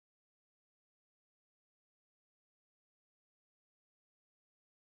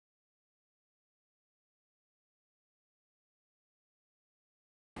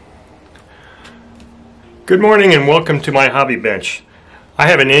Good morning and welcome to my hobby bench. I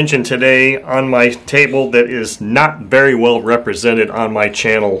have an engine today on my table that is not very well represented on my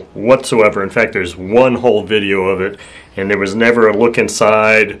channel whatsoever. In fact, there's one whole video of it and there was never a look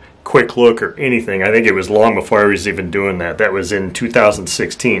inside, quick look or anything. I think it was long before I was even doing that. That was in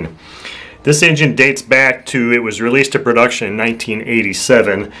 2016. This engine dates back to, it was released to production in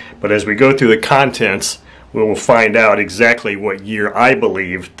 1987, but as we go through the contents, we will find out exactly what year I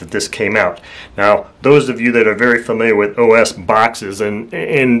believe that this came out. Now, those of you that are very familiar with OS boxes, and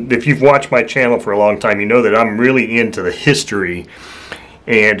if you've watched my channel for a long time, you know that I'm really into the history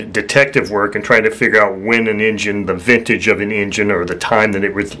and detective work and trying to figure out when an engine, the vintage of an engine, or the time that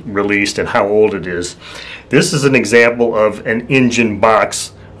it was released and how old it is. This is an example of an engine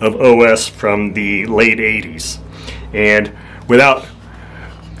box of OS from the late 80s. And without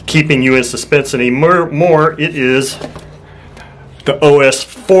keeping you in suspense anymore, it is the OS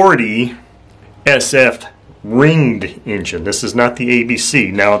 40 SF ringed engine. This is not the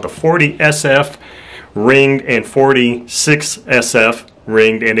ABC. Now the 40 SF ringed and 46 SF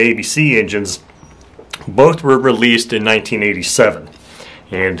ringed and ABC engines both were released in 1987.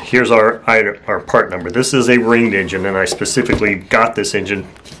 And here's our part number. This is a ringed engine, and I specifically got this engine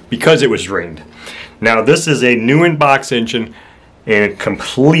because it was ringed. Now this is a new in-box engine and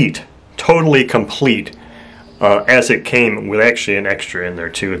complete, totally complete, as it came with actually an extra in there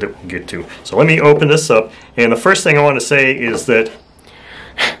too that we'll get to. So let me open this up, and the first thing I want to say is that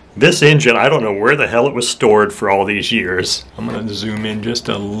this engine, I don't know where the hell it was stored for all these years. I'm going to zoom in just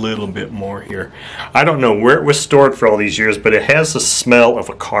a little bit more here. I don't know where it was stored for all these years, but it has the smell of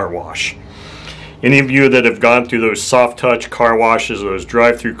a car wash. Any of you that have gone through those soft touch car washes, those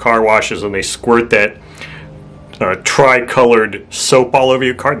drive-through car washes, and they squirt that tri-colored soap all over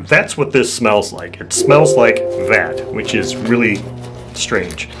your car, that's what this smells like. It smells like that, which is really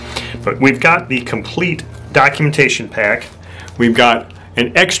strange. But we've got the complete documentation pack. We've got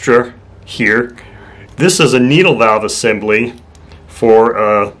an extra here. This is a needle valve assembly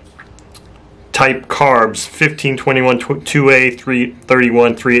for type carbs 1521 2A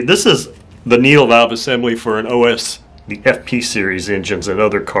 331 3. This is the needle valve assembly for an OS, the FP series engines and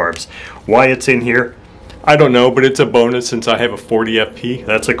other carbs. Why it's in here, I don't know, but it's a bonus since I have a 40 FP.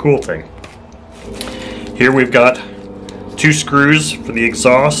 That's a cool thing. Here we've got two screws for the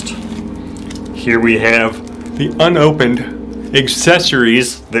exhaust. Here we have the unopened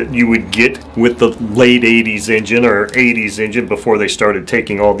accessories that you would get with the late 80s engine or 80s engine before they started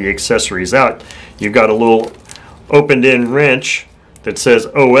taking all the accessories out. You've got a little opened in wrench that says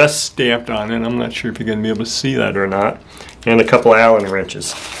OS stamped on it. I'm not sure if you're going to be able to see that or not. And a couple Allen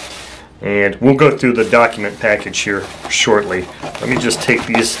wrenches. And we'll go through the document package here shortly. Let me just take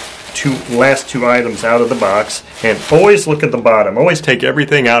these last two items out of the box, and always look at the bottom. Always take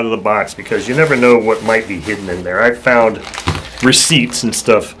everything out of the box because you never know what might be hidden in there. I've found receipts and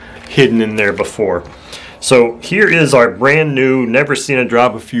stuff hidden in there before. So here is our brand new, never seen a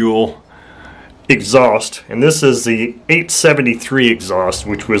drop of fuel exhaust, and this is the 873 exhaust,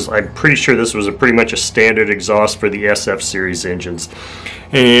 which was, I'm pretty sure this was pretty much a standard exhaust for the SF series engines.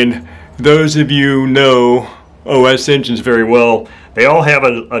 And those of you know OS engines very well, they all have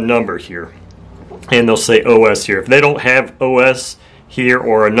a number here, and they'll say OS here. If they don't have OS here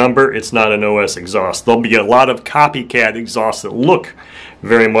or a number, it's not an OS exhaust. There'll be a lot of copycat exhausts that look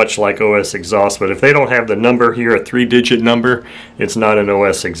very much like OS exhaust, but if they don't have the number here, a 3-digit number, it's not an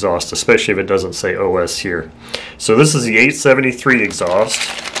OS exhaust, especially if it doesn't say OS here. So this is the 873 exhaust.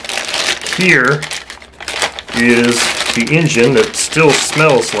 Here is the engine that still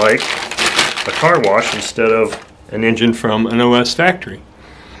smells like a car wash instead of an engine from an OS factory.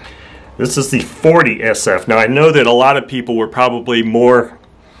 This is the 40 SF. Now I know that a lot of people were probably more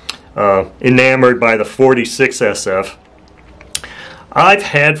enamored by the 46 SF. I've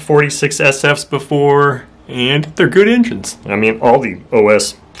had 46 SFs before, and they're good engines. I mean, all the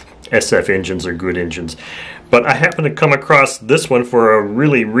OS SF engines are good engines. But I happened to come across this one for a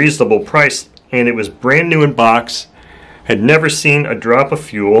really reasonable price, and it was brand new in box, had never seen a drop of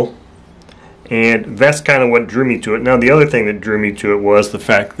fuel, and that's kind of what drew me to it. Now the other thing that drew me to it was the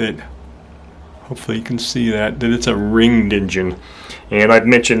fact that, hopefully you can see that it's a ringed engine. And I've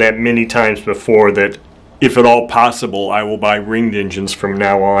mentioned that many times before that if at all possible I will buy ringed engines from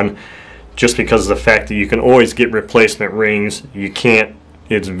now on, just because of the fact that you can always get replacement rings. You can't,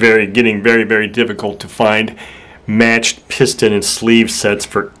 it's getting very, very difficult to find matched piston and sleeve sets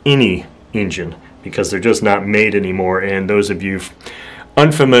for any engine because they're just not made anymore. And those of you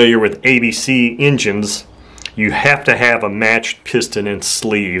unfamiliar with ABC engines, you have to have a matched piston and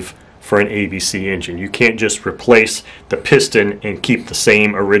sleeve for an ABC engine. You can't just replace the piston and keep the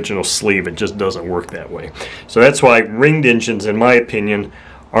same original sleeve. It just doesn't work that way. So that's why ringed engines, in my opinion,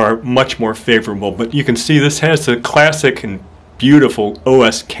 are much more favorable. But you can see this has the classic and beautiful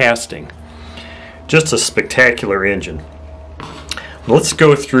OS casting. Just a spectacular engine. Let's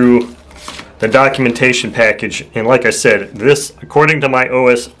go through the documentation package, and like I said, this, according to my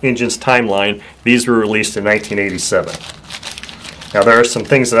OS Engines timeline, these were released in 1987. Now there are some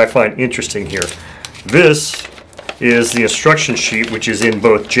things that I find interesting here. This is the instruction sheet, which is in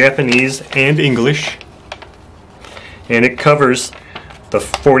both Japanese and English, and it covers the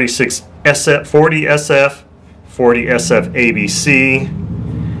 46 SF, 40 SF, 40 SF ABC,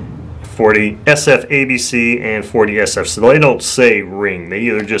 40 SF ABC, and 40 SF. So they don't say ring. They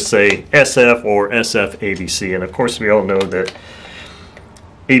either just say SF or SF ABC. And of course we all know that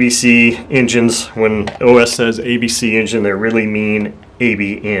ABC engines, when OS says ABC engine, they really mean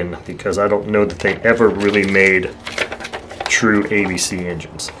ABN, because I don't know that they ever really made true ABC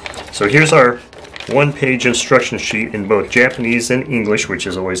engines. So here's our one-page instruction sheet in both Japanese and English, which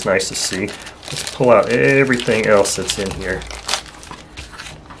is always nice to see. Let's pull out everything else that's in here.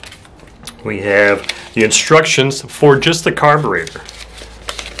 We have the instructions for just the carburetor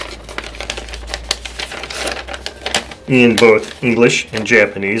in both English and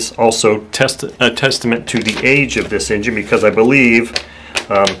Japanese. Also a testament to the age of this engine, because I believe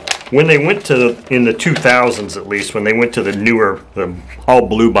when they went to, in the 2000s at least, when they went to the newer, all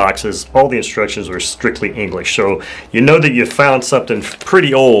blue boxes, all the instructions were strictly English. So you know that you found something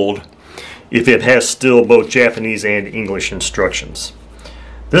pretty old if it has still both Japanese and English instructions.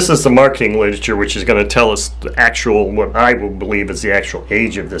 This is the marketing literature, which is going to tell us the actual, what I will believe is the actual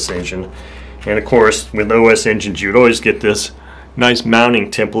age of this engine. And of course, with OS engines, you'd always get this nice mounting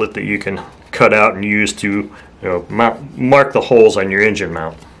template that you can cut out and use to, mark the holes on your engine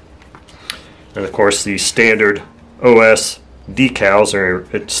mount. And of course, the standard OS decals or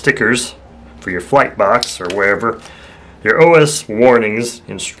stickers for your flight box or wherever. Your OS warnings,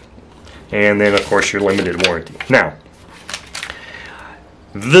 and then of course your limited warranty. Now,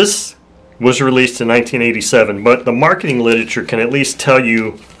 this was released in 1987, but the marketing literature can at least tell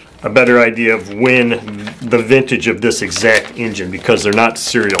you a better idea of when the vintage of this exact engine, because they're not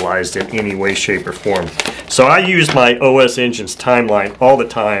serialized in any way, shape, or form. So I use my OS Engines timeline all the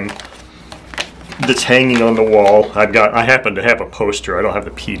time that's hanging on the wall. I happen to have a poster. I don't have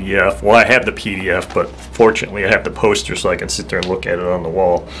the PDF. Well, I have the PDF, but fortunately I have the poster so I can sit there and look at it on the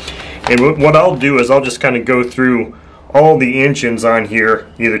wall. And what I'll do is I'll just kind of go through all the engines on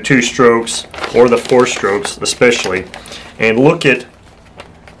here, either 2 strokes or the 4 strokes especially, and look at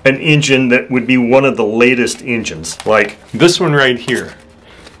an engine that would be one of the latest engines, like this one right here,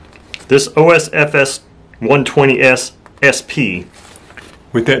 this OSFS 120S SP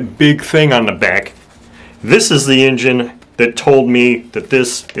with that big thing on the back. This is the engine that told me that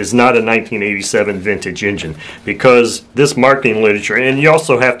this is not a 1987 vintage engine, because this marketing literature, and you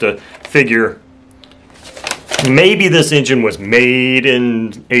also have to figure maybe this engine was made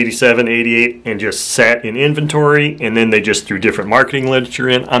in 87, 88 and just sat in inventory, and then they just threw different marketing literature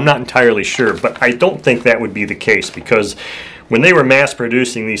in. I'm not entirely sure, but I don't think that would be the case, because when they were mass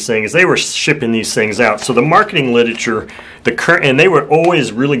producing these things, they were shipping these things out. So the marketing literature, and they were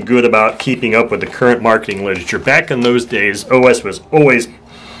always really good about keeping up with the current marketing literature. Back in those days, OS was always,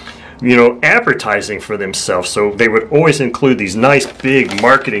 advertising for themselves. So they would always include these nice big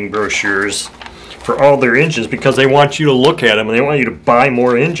marketing brochures for all their engines, because they want you to look at them and they want you to buy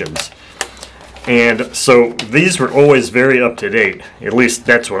more engines. And so these were always very up to date. At least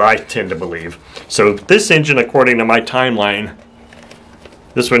that's what I tend to believe. So this engine, according to my timeline,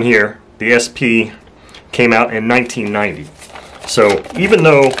 this one here, the SP, came out in 1990. So even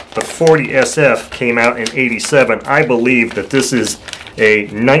though the 40 SF came out in 87, I believe that this is a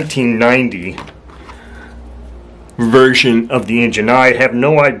 1990 version of the engine. Now, I have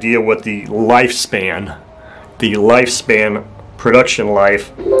no idea what the lifespan production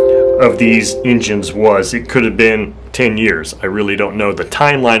life of these engines was. It could have been 10 years. I really don't know. The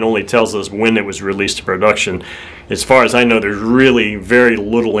timeline only tells us when it was released to production. As far as I know, there's really very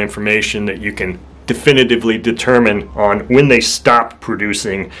little information that you can definitively determine on when they stopped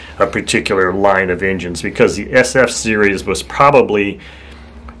producing a particular line of engines, because the SF series was probably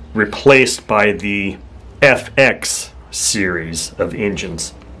replaced by the FX series of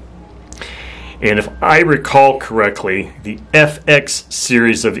engines. And if I recall correctly, the FX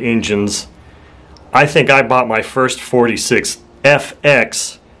series of engines, I think I bought my first 46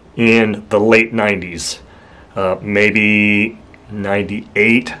 FX in the late 90s, maybe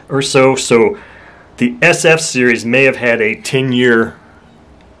 98 or so. So the SF series may have had a 10-year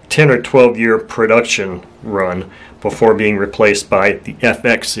 10 or 12 year production run before being replaced by the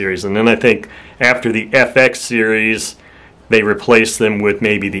FX series. And then I think after the FX series, they replaced them with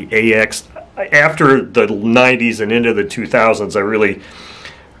maybe the AX. After the 90s and into the 2000s, I really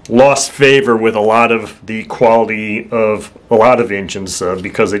lost favor with a lot of the quality of a lot of engines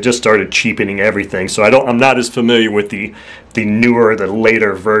because they just started cheapening everything. So I'm not as familiar with the newer, the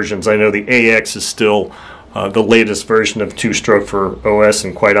later versions. I know the AX is still the latest version of two-stroke for OS,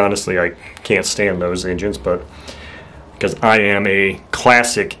 and quite honestly, I can't stand those engines, but because I am a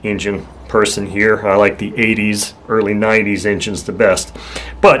classic engine person here, I like the 80s, early 90s engines the best.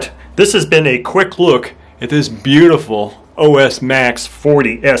 But this has been a quick look at this beautiful OS Max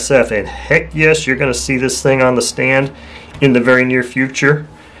 40 SF, and heck yes, you're going to see this thing on the stand in the very near future,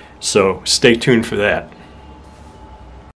 so stay tuned for that.